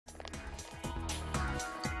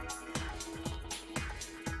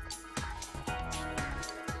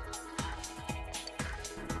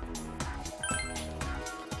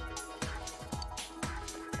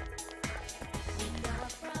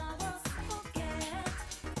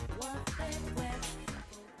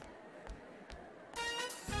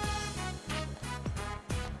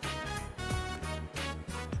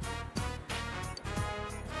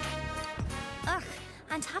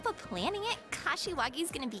On top of planning it,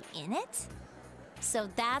 Kashiwagi's gonna be in it? So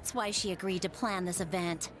that's why she agreed to plan this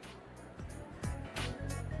event.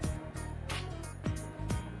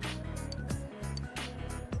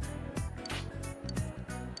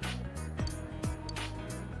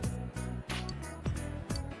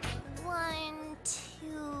 One,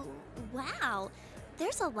 two... Wow,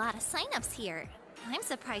 there's a lot of signups here. I'm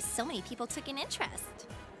surprised so many people took an interest.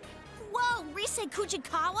 Whoa, Rise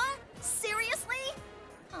Kujikawa? Seriously?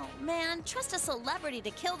 Oh man, trust a celebrity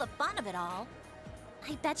to kill the fun of it all.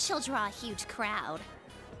 I bet she'll draw a huge crowd.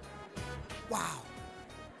 Wow,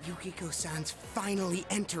 Yukiko-san's finally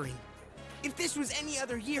entering. If this was any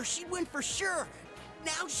other year, she'd win for sure.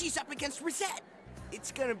 Now she's up against Rosette.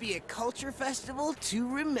 It's gonna be a culture festival to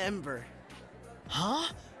remember.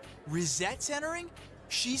 Huh? Rosette's entering?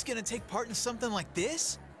 She's gonna take part in something like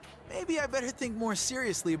this? Maybe I better think more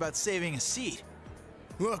seriously about saving a seat.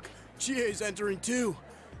 Look, Chie's entering too.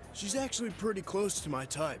 She's actually pretty close to my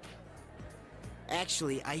type.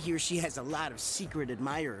 Actually, I hear she has a lot of secret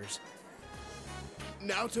admirers.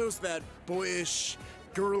 Naoto's that boyish,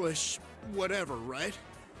 girlish, whatever, right?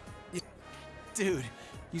 Dude,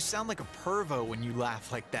 you sound like a pervo when you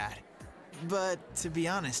laugh like that. But to be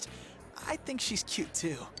honest, I think she's cute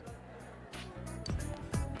too.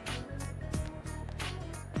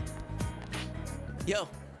 Yo,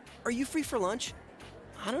 are you free for lunch?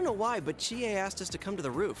 I don't know why, but Chie asked us to come to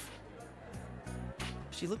the roof.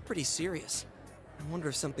 She looked pretty serious. I wonder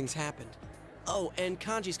if something's happened. Oh, and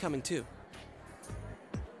Kanji's coming too.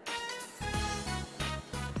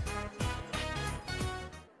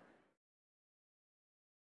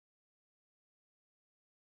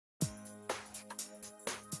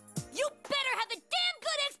 You better have a damn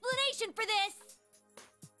good explanation for this!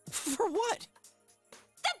 For what?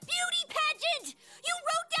 The beauty pageant! You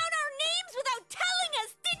wrote down our names without telling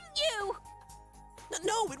us, didn't you?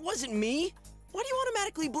 No, it wasn't me. Why do you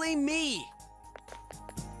automatically blame me?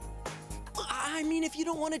 I mean, if you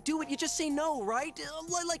don't want to do it, you just say no, right?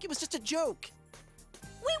 Like it was just a joke.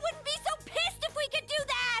 We wouldn't be so pissed if we could do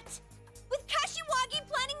that! With Kashiwagi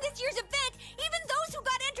planning this year's event, even those who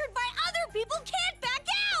got entered by other people can't back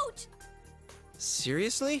out!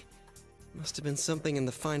 Seriously? Must have been something in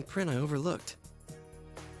the fine print I overlooked.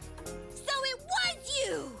 So it was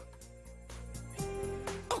you!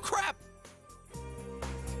 Oh, crap!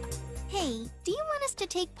 Hey, do you want us to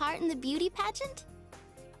take part in the beauty pageant?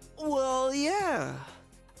 Well, yeah.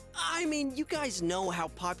 I mean, you guys know how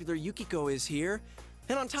popular Yukiko is here.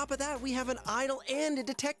 And on top of that, we have an idol and a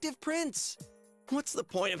detective prince. What's the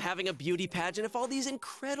point of having a beauty pageant if all these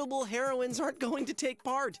incredible heroines aren't going to take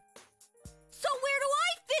part? So where do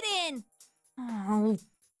I fit in? Oh.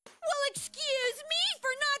 Well, excuse me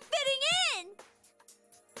for not fitting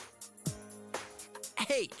in!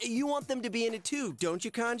 Hey, you want them to be in it too, don't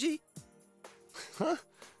you, Kanji? Huh?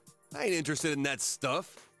 I ain't interested in that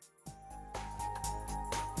stuff.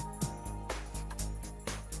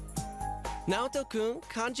 Naoto-kun,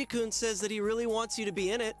 Kanji-kun says that he really wants you to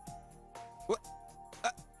be in it. What?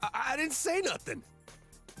 I didn't say nothing.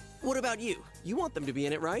 What about you? You want them to be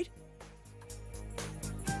in it, right?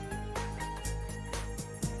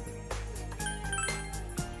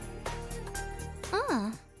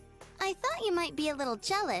 I thought you might be a little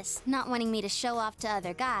jealous, not wanting me to show off to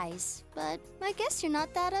other guys, but I guess you're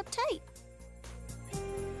not that uptight.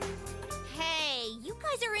 Hey, you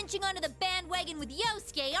guys are inching onto the bandwagon with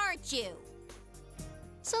Yosuke, aren't you?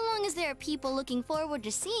 So long as there are people looking forward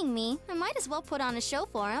to seeing me, I might as well put on a show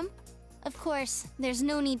for them. Of course, there's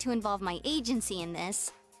no need to involve my agency in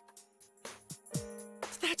this.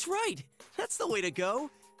 That's right. That's the way to go.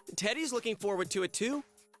 Teddy's looking forward to it too.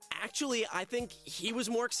 Actually, I think he was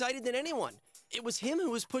more excited than anyone. It was him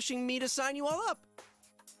who was pushing me to sign you all up.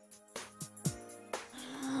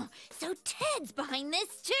 So Ted's behind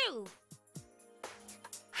this too!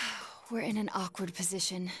 We're in an awkward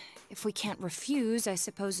position. If we can't refuse, I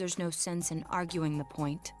suppose there's no sense in arguing the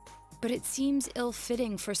point. But it seems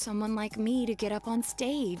ill-fitting for someone like me to get up on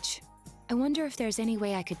stage. I wonder if there's any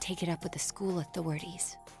way I could take it up with the school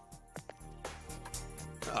authorities.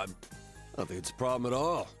 I don't think it's a problem at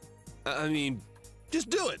all. I mean, just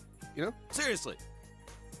do it, you know? Seriously.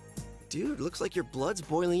 Dude, looks like your blood's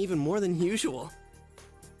boiling even more than usual.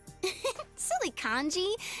 Silly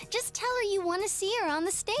Kanji, just tell her you want to see her on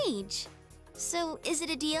the stage. So, is it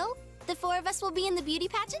a deal? The four of us will be in the beauty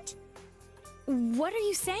pageant? What are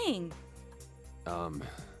you saying?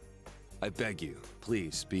 I beg you,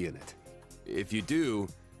 please be in it. If you do,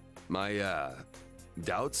 my,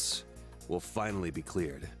 doubts will finally be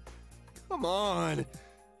cleared. Come on!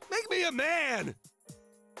 Make me a man!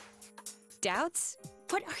 Doubts?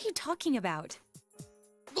 What are you talking about?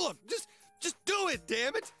 Look, just do it,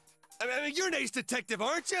 damn it! I mean, you're an ace detective,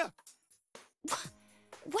 aren't you?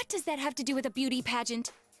 What does that have to do with a beauty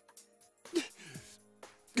pageant?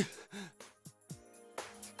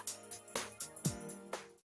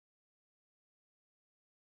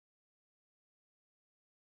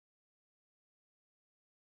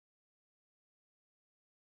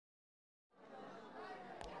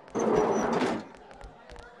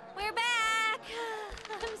 We're back!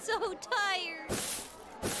 I'm so tired.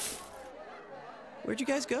 Where'd you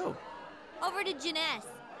guys go? Over to Jeunesse.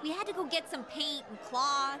 We had to go get some paint and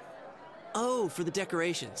cloth. Oh, for the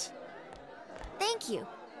decorations. Thank you.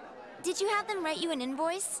 Did you have them write you an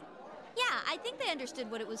invoice? Yeah, I think they understood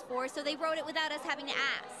what it was for, so they wrote it without us having to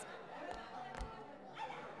ask.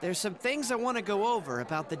 There's some things I want to go over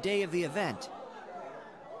about the day of the event.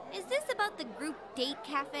 Is this about the group date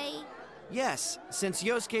cafe? Yes, since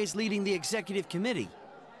Yosuke's leading the executive committee.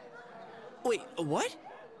 Wait, what?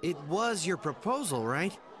 It was your proposal,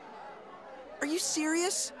 right? Are you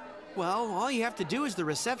serious? Well, all you have to do is the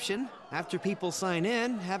reception. After people sign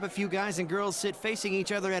in, have a few guys and girls sit facing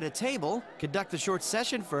each other at a table, conduct a short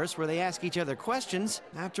session first where they ask each other questions.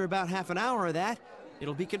 After about half an hour of that,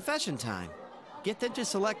 it'll be confession time. Get them to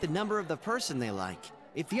select the number of the person they like.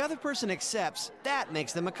 If the other person accepts, that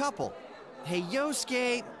makes them a couple. Hey,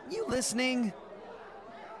 Yosuke, you listening?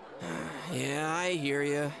 Yeah, I hear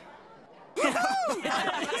you.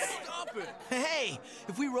 Stop it! Hey,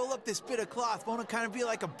 if we roll up this bit of cloth, won't it kind of be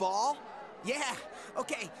like a ball? Yeah,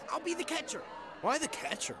 okay, I'll be the catcher. Why the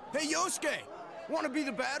catcher? Hey, Yosuke! Want to be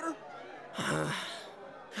the batter?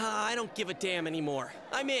 I don't give a damn anymore.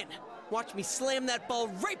 I'm in. Watch me slam that ball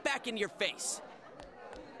right back into your face.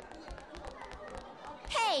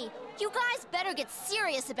 Hey, you guys better get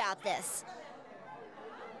serious about this.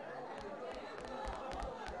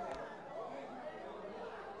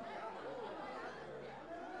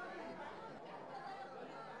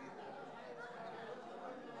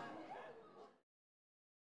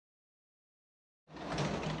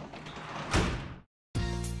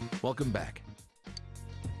 Welcome back.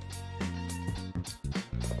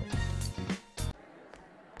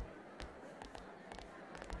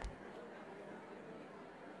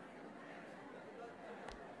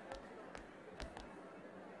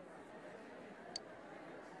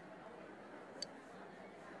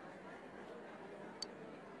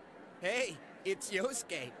 Hey, it's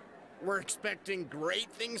Yosuke. We're expecting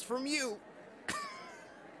great things from you.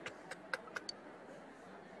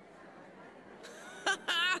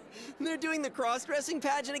 They're doing the cross-dressing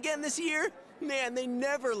pageant again this year? Man, they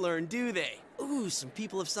never learn, do they? Ooh, some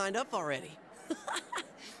people have signed up already.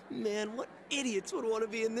 Man, what idiots would want to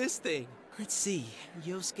be in this thing? Let's see,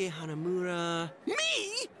 Yosuke Hanamura...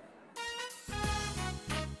 Me?!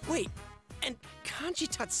 Wait, and Kanji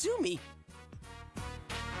Tatsumi?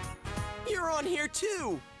 You're on here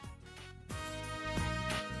too!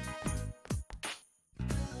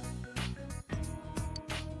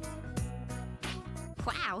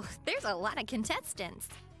 Wow, there's a lot of contestants.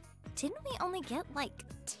 Didn't we only get like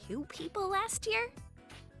 2 people last year?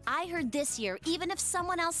 I heard this year, even if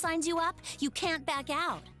someone else signs you up, you can't back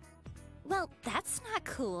out. Well, that's not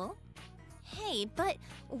cool. Hey, but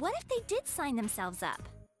what if they did sign themselves up?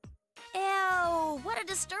 Ew, what a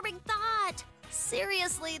disturbing thought.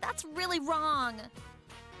 Seriously, that's really wrong.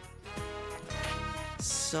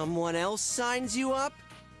 Someone else signs you up?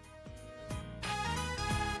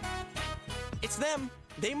 It's them.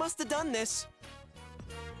 They must have done this.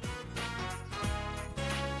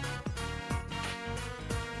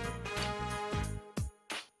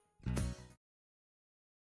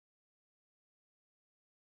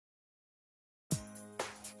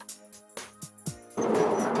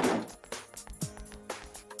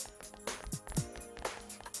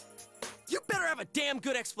 You better have a damn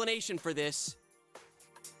good explanation for this.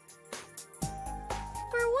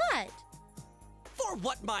 For what? For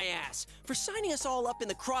what, my ass? For signing us all up in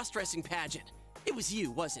the cross-dressing pageant. It was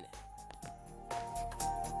you, wasn't it?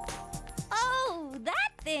 Oh,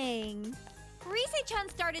 that thing! Rise-chan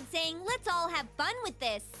started saying, let's all have fun with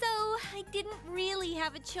this, so I didn't really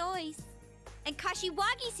have a choice. And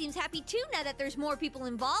Kashiwagi seems happy too now that there's more people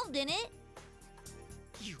involved in it.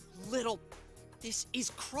 You little... This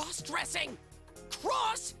is cross-dressing!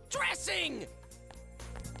 Cross-dressing!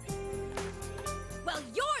 Well,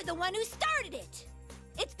 you're the one who started it!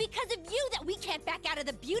 It's because of you that we can't back out of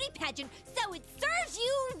the beauty pageant, so it serves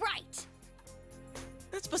you right!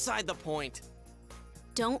 That's beside the point.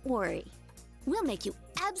 Don't worry. We'll make you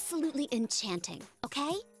absolutely enchanting,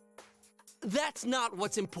 okay? That's not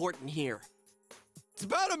what's important here. It's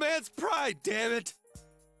about a man's pride, damn it!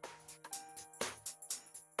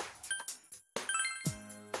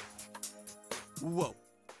 Whoa.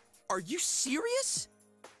 Are you serious?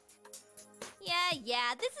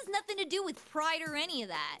 Yeah, this has nothing to do with pride or any of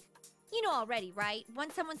that. You know already, right?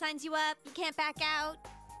 Once someone signs you up, you can't back out.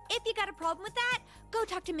 If you got a problem with that, go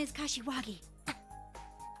talk to Ms. Kashiwagi.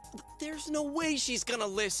 There's no way she's gonna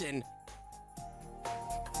listen.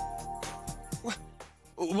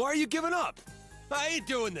 Why are you giving up? I ain't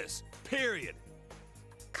doing this. Period.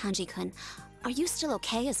 Kanji-kun, are you still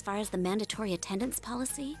okay as far as the mandatory attendance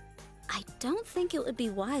policy? I don't think it would be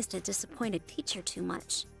wise to disappoint a teacher too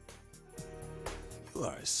much. You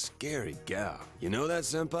are a scary gal. You know that,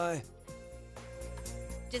 senpai?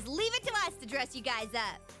 Just leave it to us to dress you guys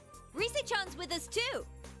up. Rise-chan's with us too.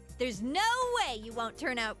 There's no way you won't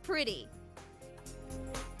turn out pretty.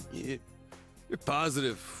 You're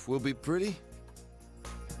positive we'll be pretty?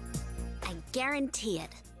 I guarantee it.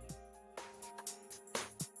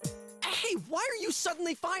 Hey, why are you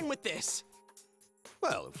suddenly fine with this?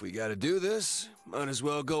 Well, if we gotta do this, might as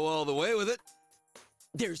well go all the way with it.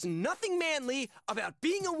 There's nothing manly about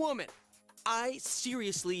being a woman. I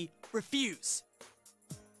seriously refuse.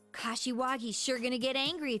 Kashiwagi's sure gonna get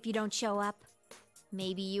angry if you don't show up.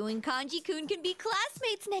 Maybe you and Kanji-kun can be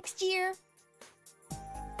classmates next year.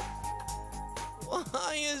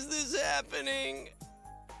 Why is this happening?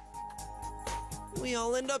 We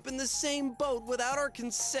all end up in the same boat without our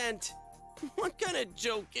consent. What kind of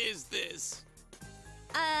joke is this?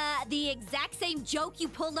 The exact same joke you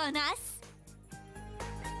pulled on us?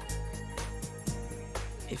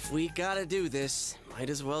 If we gotta do this, might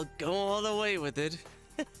as well go all the way with it.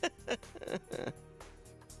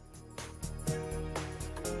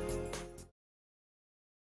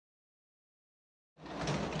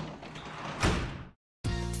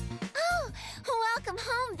 Oh, welcome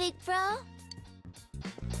home, big bro.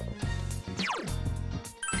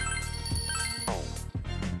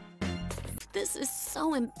 This is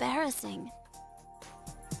so embarrassing.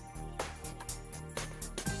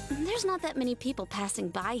 There's not that many people passing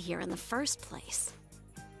by here in the first place.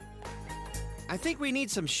 I think we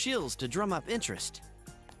need some shills to drum up interest.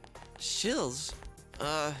 Shills?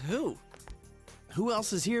 Who? Who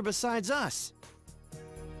else is here besides us?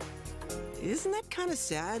 Isn't that kind of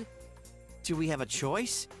sad? Do we have a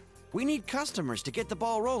choice? We need customers to get the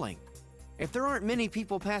ball rolling. If there aren't many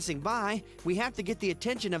people passing by, we have to get the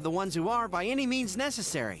attention of the ones who are by any means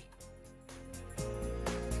necessary.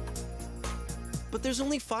 But there's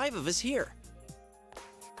only 5 of us here.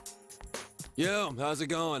 Yo, how's it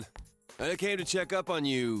going? I came to check up on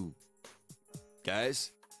you...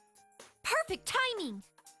 guys? Perfect timing!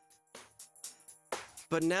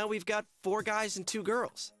 But now we've got 4 guys and 2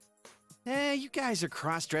 girls. You guys are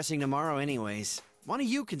cross-dressing tomorrow anyways. One of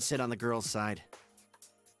you can sit on the girls' side.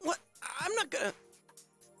 What? I'm not gonna...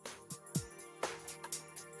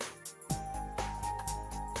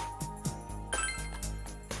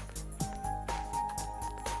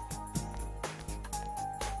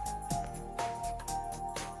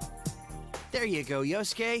 There you go,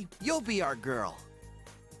 Yosuke. You'll be our girl.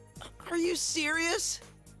 Are you serious?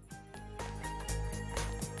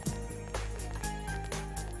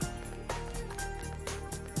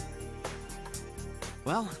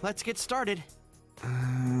 Well, let's get started.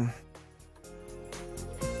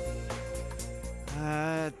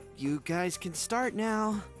 You guys can start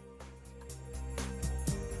now.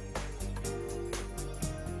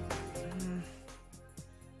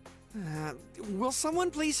 Will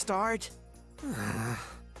someone please start?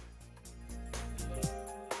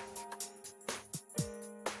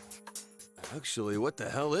 Actually, what the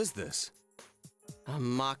hell is this? A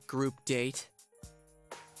mock group date?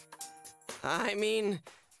 I mean,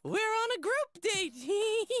 we're on a group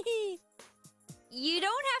date! You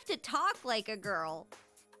don't have to talk like a girl.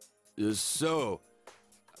 So,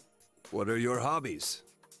 what are your hobbies?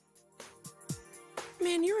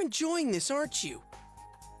 Man, you're enjoying this, aren't you?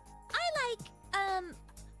 I like,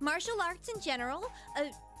 martial arts in general.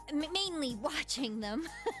 Mainly watching them.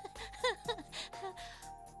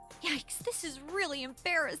 Yikes, this is really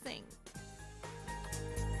embarrassing.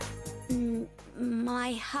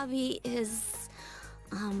 My hobby is,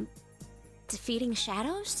 defeating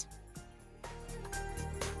shadows?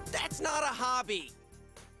 That's not a hobby!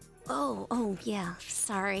 Oh, yeah,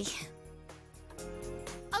 sorry.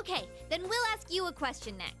 Okay, then we'll ask you a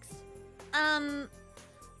question next.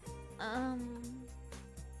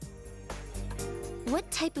 What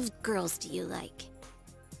type of girls do you like?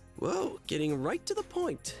 Whoa, getting right to the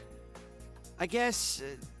point. I guess,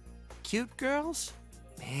 cute girls?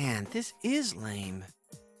 Man, this is lame.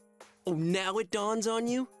 Oh, now it dawns on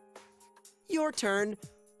you? Your turn.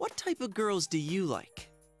 What type of girls do you like?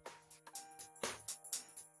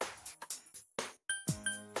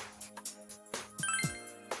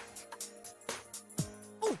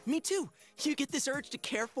 me too. You get this urge to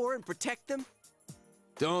care for and protect them?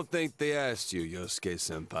 Don't think they asked you,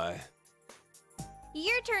 Yosuke-senpai.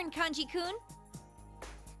 Your turn, Kanji-kun.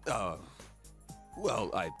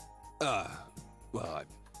 Well,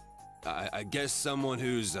 I guess someone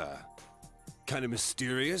who's, kind of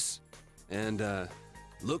mysterious and,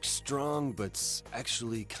 looks strong, but's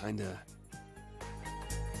actually kinda...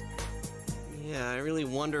 Yeah, I really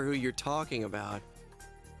wonder who you're talking about.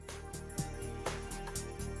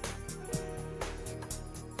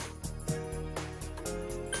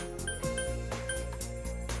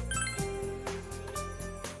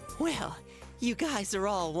 Well, you guys are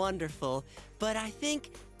all wonderful, but I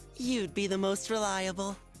think you'd be the most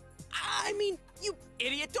reliable. I mean, you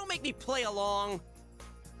idiot, don't make me play along.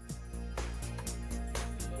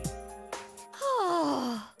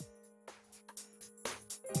 Oh.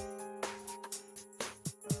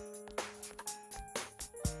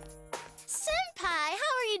 Senpai,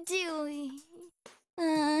 how are you doing?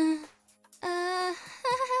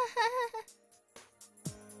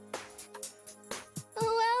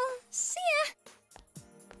 Well, see ya.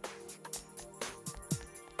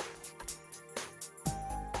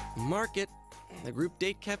 Mark it. The group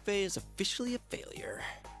date cafe is officially a failure.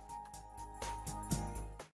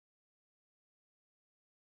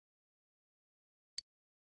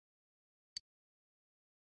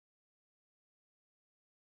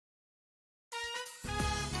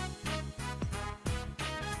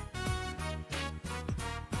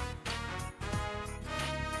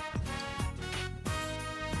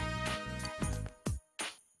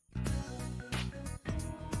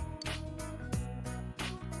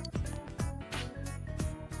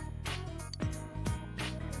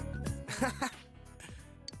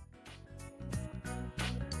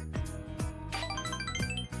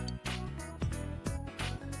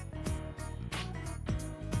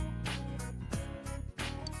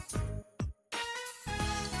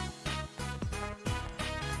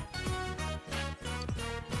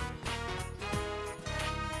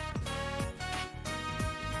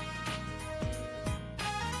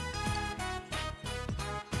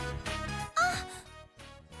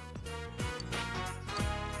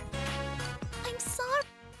 I'm sorry.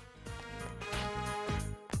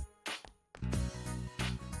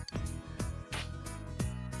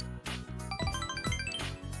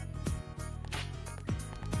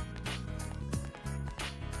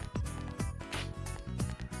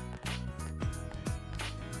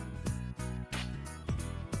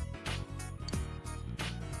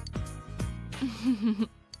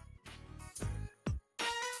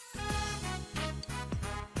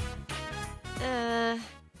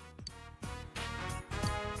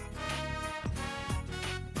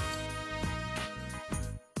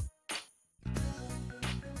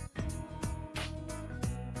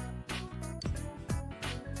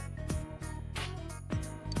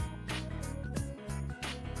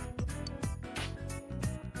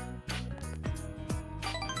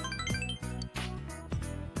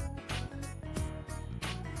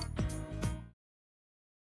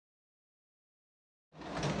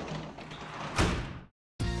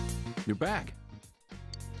 You're back.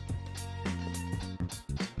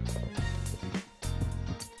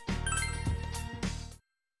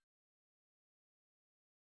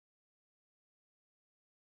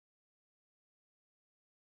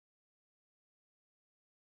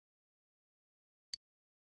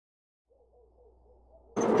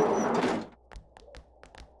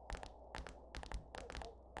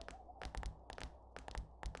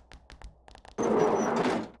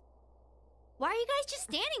 Why are you guys just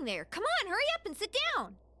standing there? Come on, hurry up and sit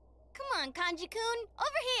down. Come on, Kanji-kun,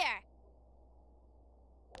 over here.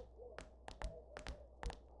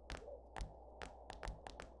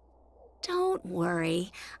 Don't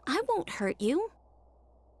worry. I won't hurt you.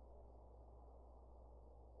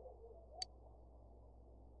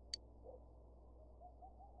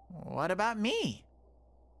 What about me?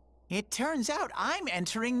 It turns out I'm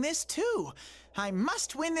entering this too. I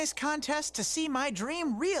must win this contest to see my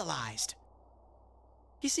dream realized.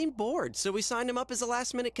 He seemed bored, so we signed him up as a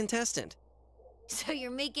last-minute contestant. So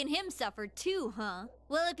you're making him suffer too, huh?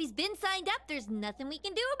 Well, if he's been signed up, there's nothing we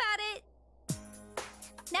can do about it.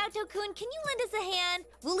 Naoto-kun, can you lend us a hand?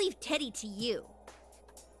 We'll leave Teddy to you.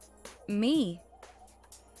 Me?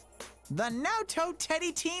 The Naoto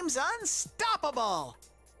Teddy team's unstoppable!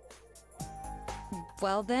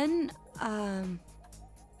 Well then,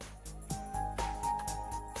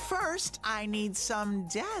 First, I need some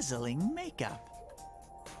dazzling makeup.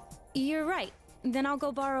 You're right. Then I'll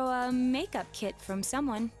go borrow a makeup kit from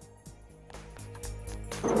someone.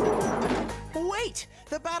 Wait!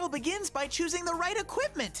 The battle begins by choosing the right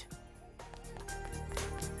equipment!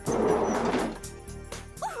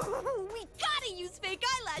 fake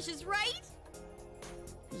eyelashes, right?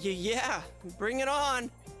 Yeah, bring it on.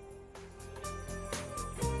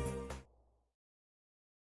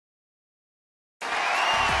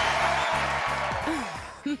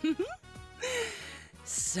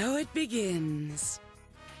 So it begins.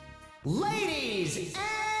 Ladies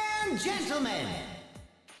and gentlemen,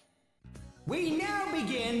 we now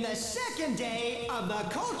begin the second day of the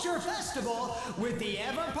Culture Festival with the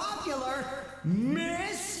ever-popular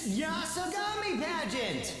Miss Yasogami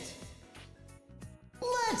Pageant.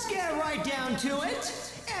 Let's get right down to it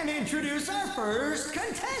and introduce our first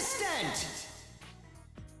contestant.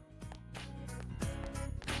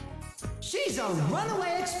 She's a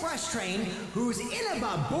runaway express train who's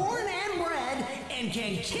Inaba born and bred and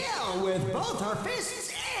can kill with both her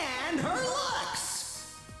fists and her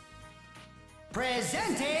looks.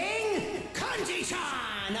 Presenting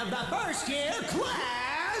Kanji-chan of the first year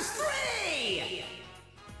Class 3!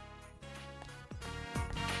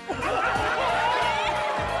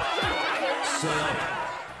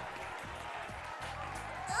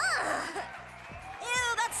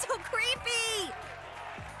 Ew, that's so creepy!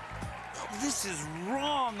 This is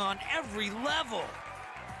wrong on every level.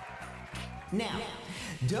 Now,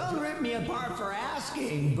 don't rip me apart for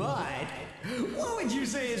asking, but what would you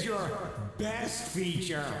say is your best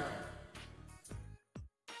feature?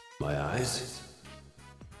 My eyes?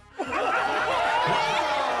 Whoa!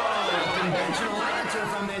 Conventional answer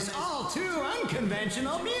from this all too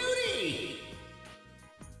unconventional beauty!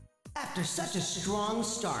 After such a strong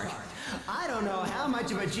start, I don't know how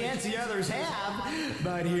much of a chance the others have,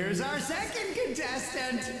 but here's our second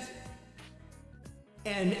contestant.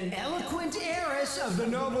 An eloquent heiress of the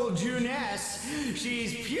noble Juness,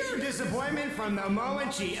 she's pure disappointment from the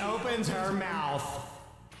moment she opens her mouth.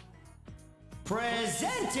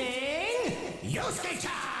 Presenting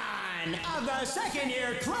Yosuke-chan of the second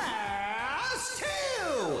year Class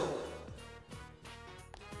 2!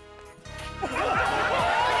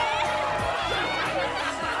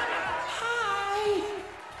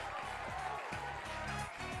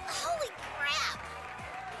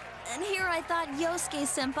 And here I thought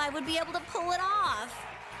Yosuke-senpai would be able to pull it off.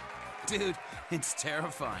 Dude, it's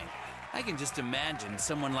terrifying. I can just imagine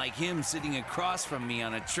someone like him sitting across from me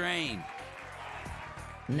on a train.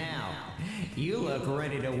 Now, you look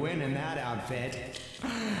ready to win in that outfit.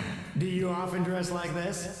 Do you often dress like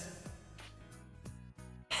this?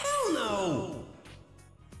 Hell no!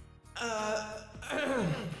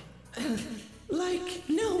 Like,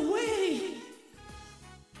 no way!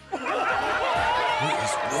 What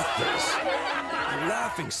is with this?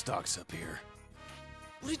 Laughing stock's up here.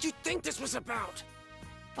 What did you think this was about?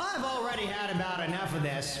 I've already had about enough of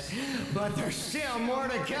this, but there's still more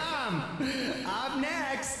to come. Up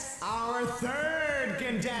next, our third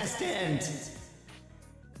contestant.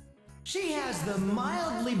 She has the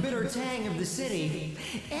mildly bitter tang of the city,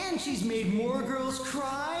 and she's made more girls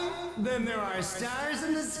cry than there are stars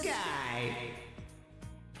in the sky.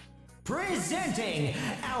 Presenting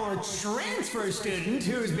our transfer student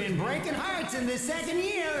who's been breaking hearts in the second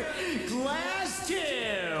year, Class 2.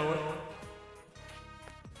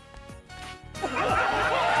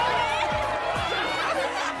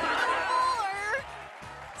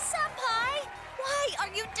 Senpai, why are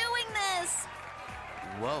you doing this?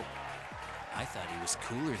 Whoa, I thought he was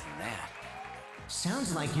cooler than that.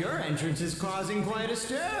 Sounds like your entrance is causing quite a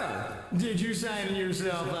stir. Did you sign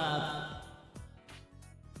yourself up?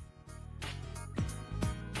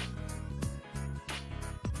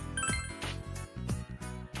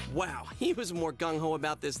 Wow, he was more gung-ho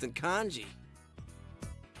about this than Kanji.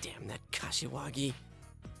 Damn that Kashiwagi.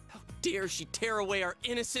 How dare she tear away our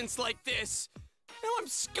innocence like this? Now I'm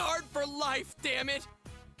scarred for life, damn it!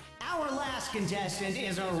 Our last contestant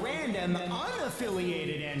is a random,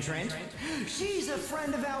 unaffiliated entrant. She's a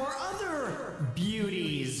friend of our other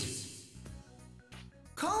beauties.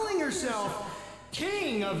 Calling herself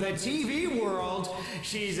King of the TV world,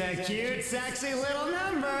 she's a cute, sexy little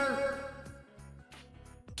number.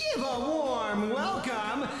 Give a warm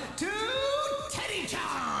welcome to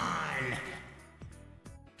Teddy-chan!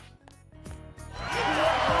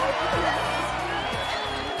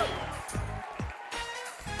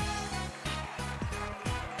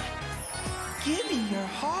 Give me your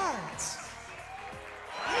hearts.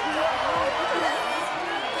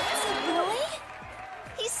 That's a boy?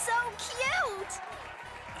 He's so cute!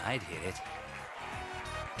 I'd hit it.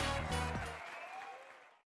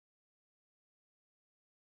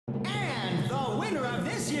 And the winner of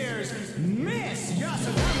this year's Miss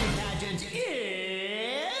Yasogami Pageant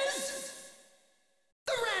is...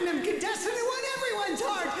 the random contestant who won everyone's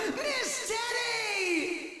heart, Miss Teddy!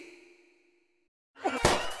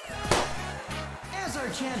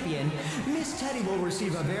 champion, Miss Teddy will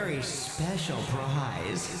receive a very special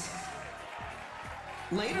prize.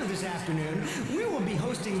 Later this afternoon, we will be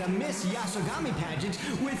hosting the Miss Yasogami pageant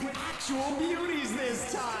with actual beauties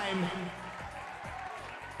this time.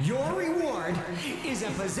 Your reward is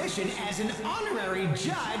a position as an honorary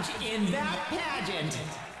judge in that pageant.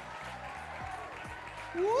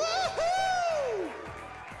 Woohoo!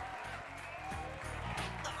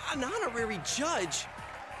 An honorary judge?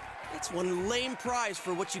 That's one lame prize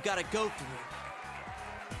for what you gotta go through.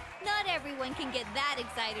 Not everyone can get that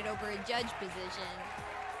excited over a judge position.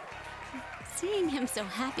 Seeing him so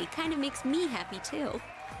happy kind of makes me happy too.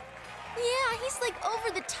 Yeah, he's like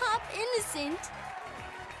over the top innocent.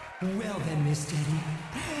 Well then, Miss Teddy,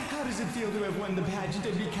 how does it feel to have won the pageant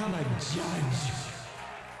and become a judge?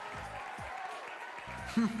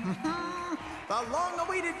 The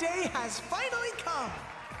long-awaited day has finally come.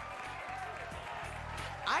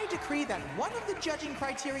 I decree that one of the judging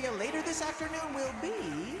criteria later this afternoon will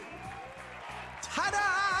be... ta-da!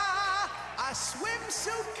 A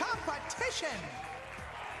swimsuit competition!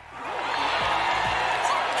 Over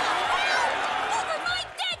my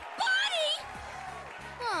dead body!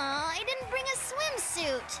 Aw, I didn't bring a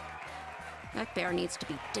swimsuit. That bear needs to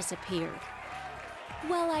be disappeared.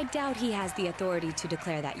 Well, I doubt he has the authority to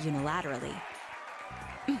declare that unilaterally.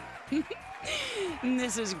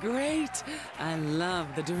 This is great. I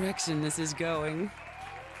love the direction this is going.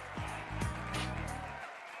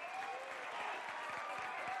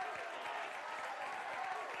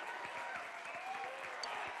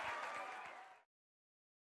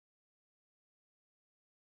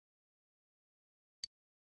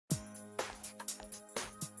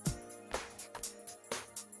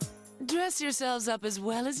 Dress yourselves up as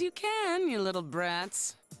well as you can, you little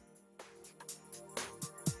brats.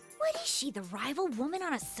 What is she, the rival woman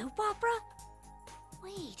on a soap opera?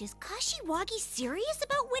 Wait, is Kashiwagi serious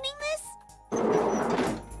about winning this?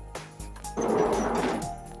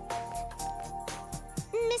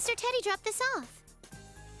 Mr. Teddy dropped this off.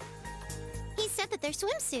 He said that they're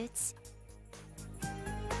swimsuits.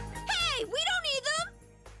 Hey, we don't need them!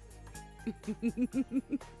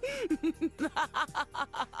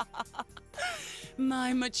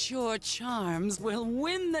 My mature charms will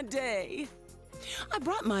win the day. I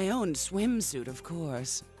brought my own swimsuit, of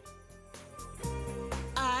course.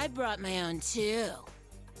 I brought my own too.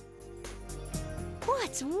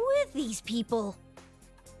 What's with these people?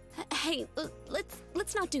 Hey,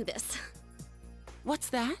 let's not do this. What's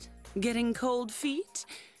that? Getting cold feet?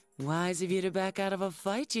 Wise of you to back out of a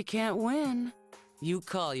fight you can't win. You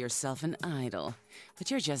call yourself an idol,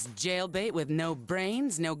 but you're just jailbait with no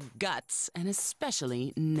brains, no guts, and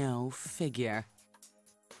especially no figure.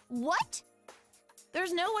 What?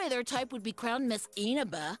 There's no way their type would be crowned Miss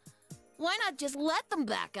Inaba. Why not just let them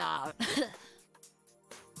back out?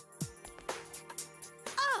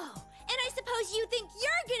 Oh, and I suppose you think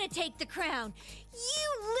you're gonna take the crown, you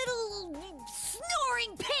little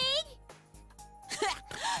snoring pig!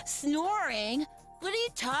 Snoring? What are you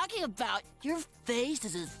talking about? Your face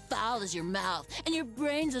is as foul as your mouth, and your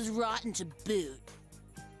brain's as rotten to boot.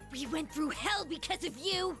 We went through hell because of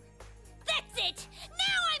you! That's it!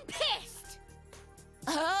 Now I'm pissed!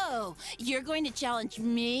 Oh, you're going to challenge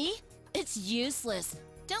me? It's useless.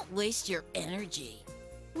 Don't waste your energy.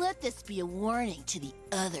 Let this be a warning to the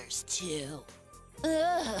others, too.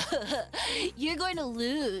 Ugh, you're going to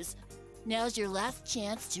lose. Now's your last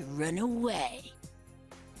chance to run away.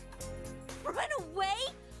 Run away?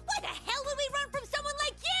 Why the hell would we run from someone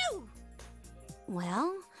like you?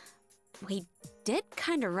 Well, we did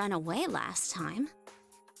kind of run away last time.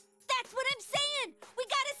 That's what I'm saying! We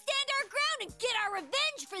gotta stand our ground and get our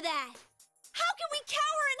revenge for that! How can we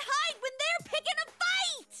cower and hide when they're picking a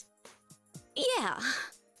fight? Yeah.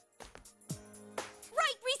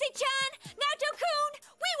 Right, Rise-chan! Naoto-kun!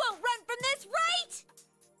 We won't run from this, right?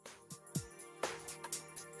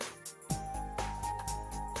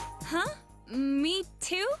 Huh? Me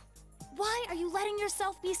too? Why are you letting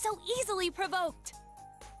yourself be so easily provoked?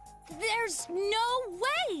 There's no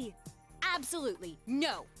way! Absolutely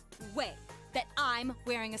no way that I'm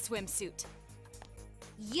wearing a swimsuit.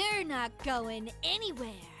 You're not going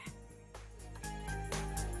anywhere.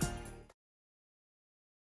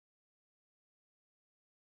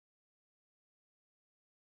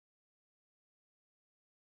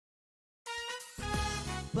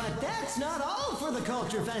 But that's not all for the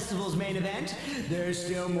Culture Festival's main event. There's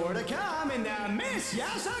still more to come in the Miss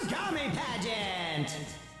Yasogami pageant.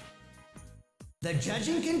 The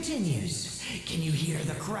judging continues. Can you hear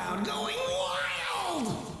the crowd going wild?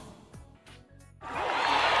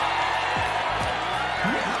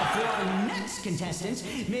 Now for our next next contestant,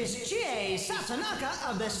 Miss Chie Sasanaka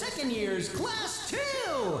of the second year's Class 2!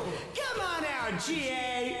 Come on out,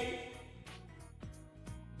 Chie!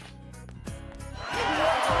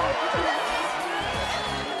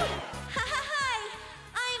 Hi,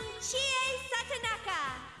 I'm Chie Satanaka.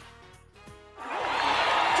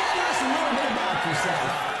 Tell us a little bit about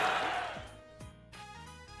yourself.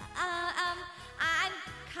 I'm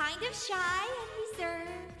kind of shy and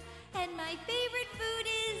reserved, and my favorite food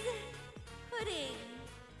is pudding.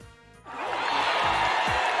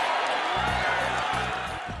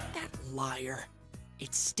 That liar.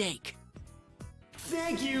 It's steak.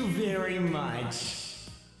 Thank you very much.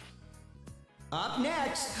 Up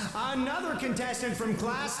next, another contestant from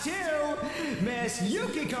Class 2, Miss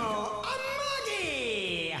Yukiko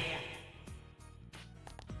Amagi!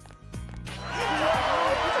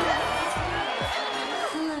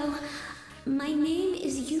 Hello, my name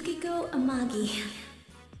is Yukiko Amagi.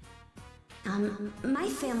 My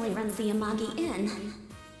family runs the Amagi Inn.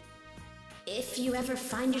 If you ever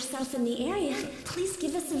find yourself in the area, please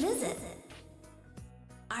give us a visit.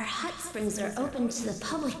 Our hot springs are open to the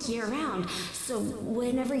public year-round, so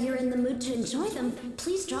whenever you're in the mood to enjoy them,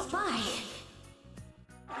 please drop by.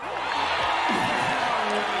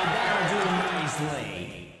 That'll do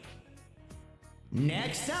nicely.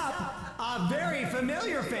 Next up, a very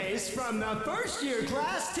familiar face from the first year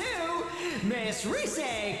Class 2, Miss Rise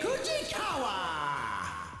Kujikawa.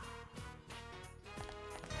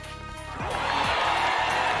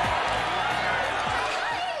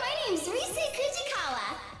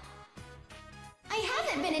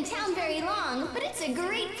 Been in town very long, but it's a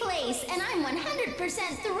great place, and I'm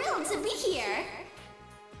 100% thrilled to be here.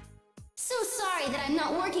 So sorry that I'm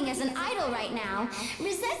not working as an idol right now.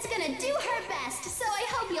 Risette's gonna do her best, so I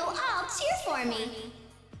hope you'll all cheer for me.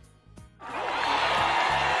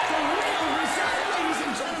 The real Risette, ladies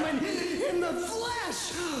and gentlemen, in the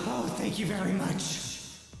flesh! Oh, thank you very much.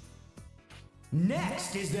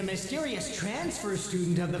 Next is the mysterious transfer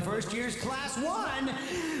student of the first year's Class 1,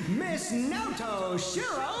 Miss Naoto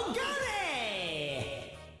Shirogane!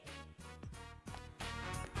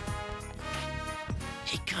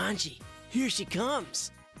 Hey, Kanji, here she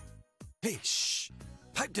comes. Hey, shh!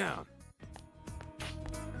 Pipe down!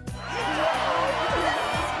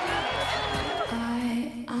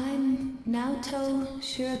 I'm Naoto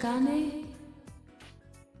Shirogane.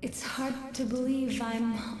 It's hard to believe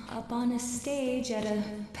I'm up on a stage at a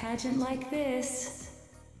pageant like this.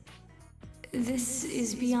 This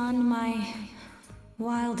is beyond my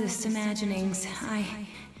wildest imaginings. I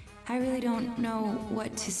really don't know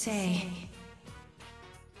what to say.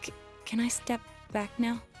 Can I step back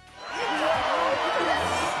now?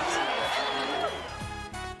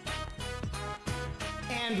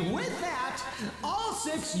 And with that, all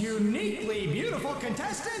 6 uniquely beautiful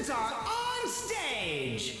contestants are on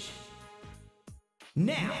stage!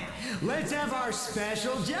 Now, let's have our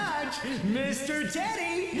special judge, Mr.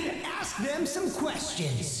 Teddy, ask them some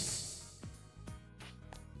questions.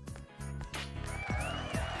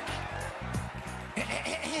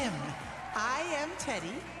 I am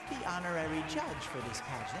Teddy, the honorary judge for this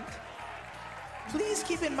pageant. Please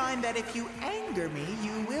keep in mind that if you anger me,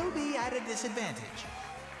 you will be at a disadvantage.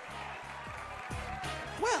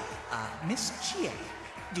 Well, Miss Chie,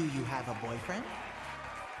 do you have a boyfriend?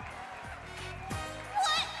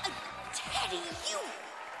 What? Teddy, you...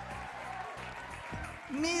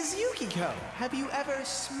 Ms. Yukiko, have you ever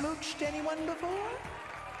smooched anyone before?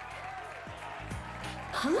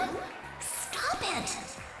 Huh? Stop it!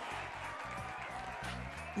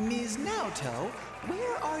 Ms. Naoto,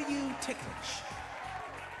 where are you ticklish?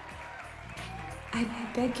 I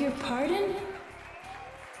beg your pardon?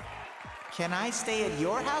 Can I stay at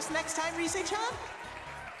your house next time, Rise-chan?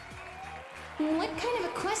 What kind of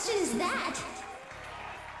a question is that?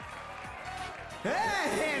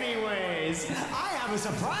 Anyways, I have a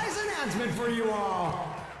surprise announcement for you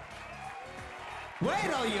all. Wait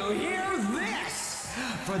till you hear this!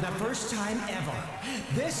 For the first time ever,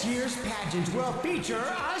 this year's pageant will feature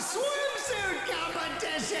a swimsuit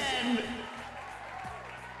competition!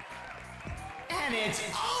 And it's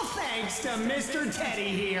all thanks to Mr. Teddy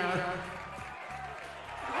here.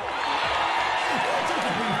 We'll take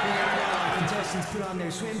a brief break while our contestants put on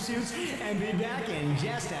their swimsuits and be back in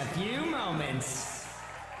just a few moments.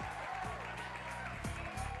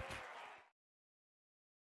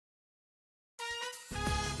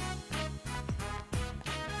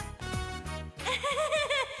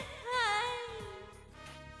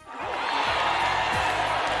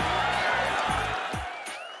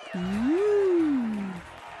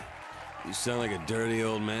 You sound like a dirty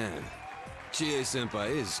old man.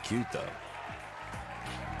 Chie-senpai is cute, though.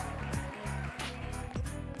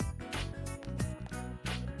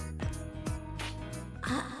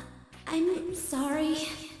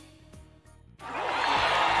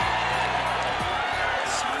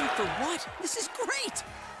 This is great!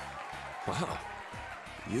 Wow.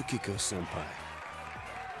 Yukiko-senpai.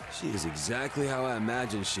 She is exactly how I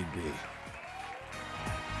imagined she'd be.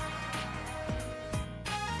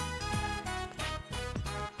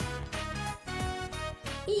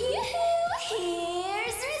 Yoo-hoo!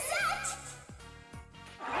 Here's Rosette!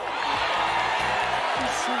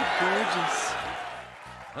 She's so gorgeous.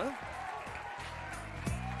 Huh?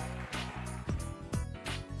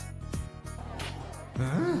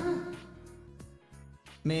 Huh?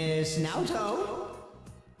 Miss Naoto?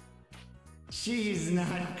 She's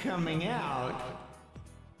not coming out.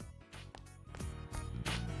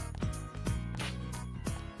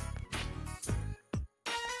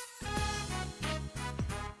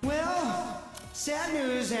 Well, sad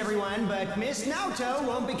news, everyone, but Miss Naoto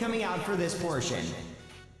won't be coming out for this portion.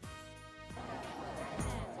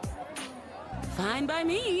 Fine by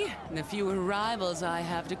me. The fewer rivals I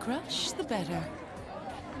have to crush, the better.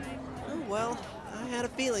 Oh, well, I had a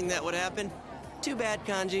feeling that would happen. Too bad,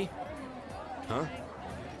 Kanji. Huh?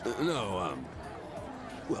 No,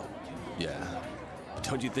 well, yeah.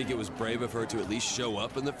 Don't you think it was brave of her to at least show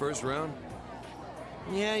up in the first round?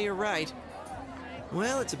 Yeah, you're right.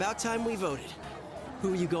 Well, it's about time we voted.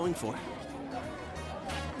 Who are you going for?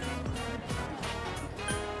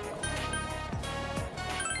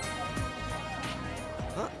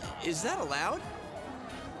 Huh? Is that allowed?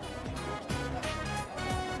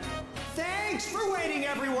 Thanks for waiting,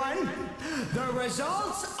 everyone! The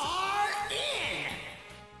results are in!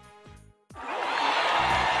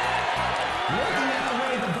 Looking at the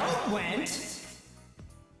way the vote went,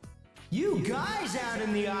 you guys out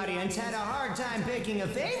in the audience had a hard time picking a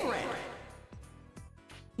favorite.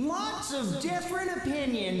 Lots of different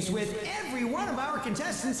opinions, with every one of our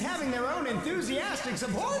contestants having their own enthusiastic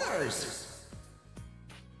supporters.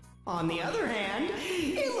 On the other hand,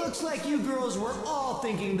 it looks like you girls were all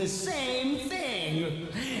thinking the same thing.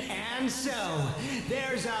 And so,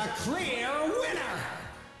 there's a clear winner!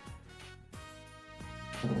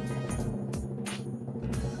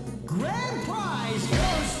 Grand prize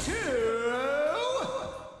goes to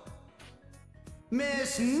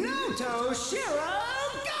Miss Naoto Shirogane!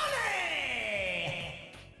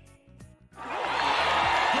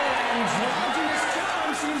 Her androgynous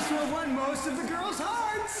charm seems to have won most of the girls'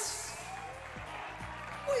 hearts.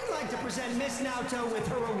 We'd like to present Miss Naoto with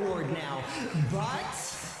her award now, but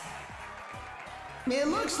it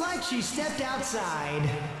looks like she stepped outside.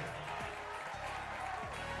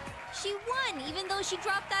 She won, even though she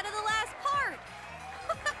dropped out of the last part.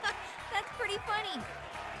 That's pretty funny.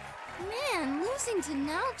 Man, losing to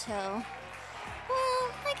Naoto.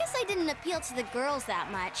 Well, I guess I didn't appeal to the girls that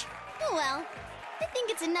much. Oh well. I think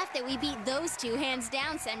it's enough that we beat those two hands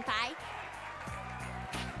down, Senpai.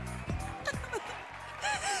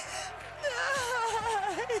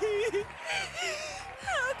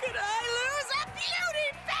 How could I lose a beauty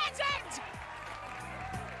pageant?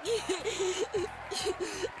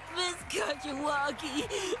 Miss Kajiwagi,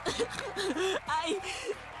 I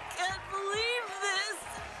can't believe this.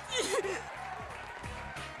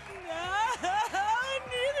 No,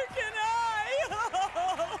 neither can I.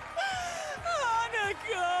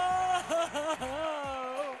 Hanako.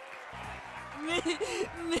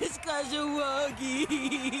 Miss Kajiwagi.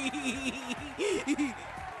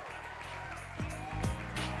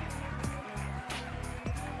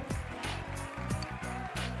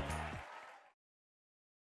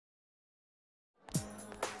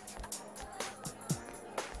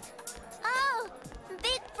 Oh,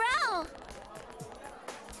 Big Bro!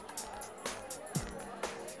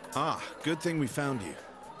 Ah, good thing we found you.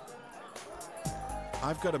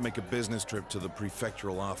 I've got to make a business trip to the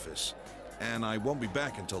prefectural office, and I won't be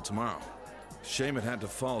back until tomorrow. Shame it had to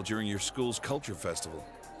fall during your school's culture festival.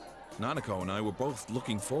 Nanako and I were both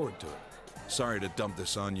looking forward to it. Sorry to dump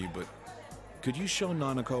this on you, but could you show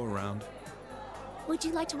Nanako around? Would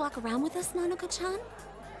you like to walk around with us, Nanako-chan?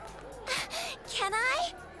 Can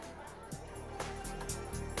I?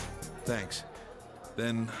 Thanks.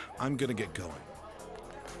 Then I'm gonna get going.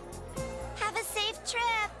 Have a safe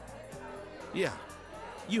trip! Yeah,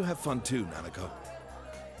 you have fun too, Nanako.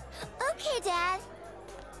 Okay, Dad.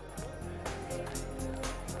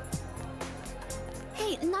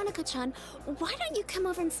 Hey, Nanako-chan, why don't you come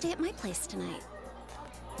over and stay at my place tonight?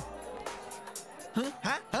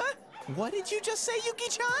 Huh? What did you just say,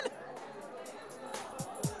 Yuki-chan?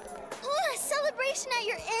 Ooh, a celebration at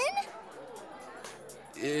your inn?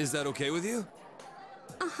 Is that okay with you?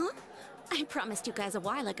 Uh-huh. I promised you guys a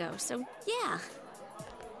while ago, so yeah.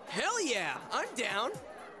 Hell yeah! I'm down!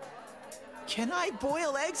 Can I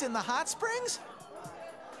boil eggs in the hot springs?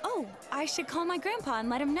 Oh, I should call my grandpa and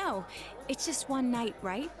let him know. It's just one night,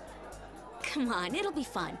 right? Come on, it'll be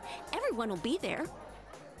fun. Everyone will be there.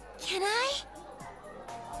 Can I?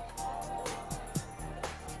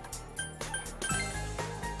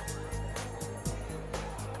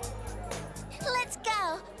 Let's go.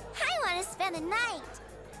 I want to spend the night.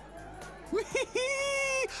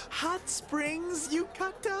 Hot springs,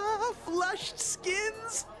 yukata, flushed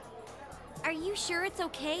skins. Are you sure it's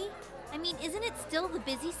okay? I mean, isn't it still the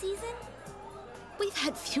busy season? We've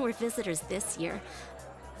had fewer visitors this year.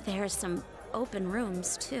 There are some open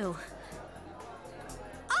rooms, too.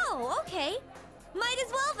 Oh, okay. Might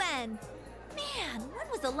as well then. Man, when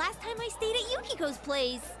was the last time I stayed at Yukiko's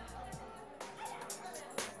place?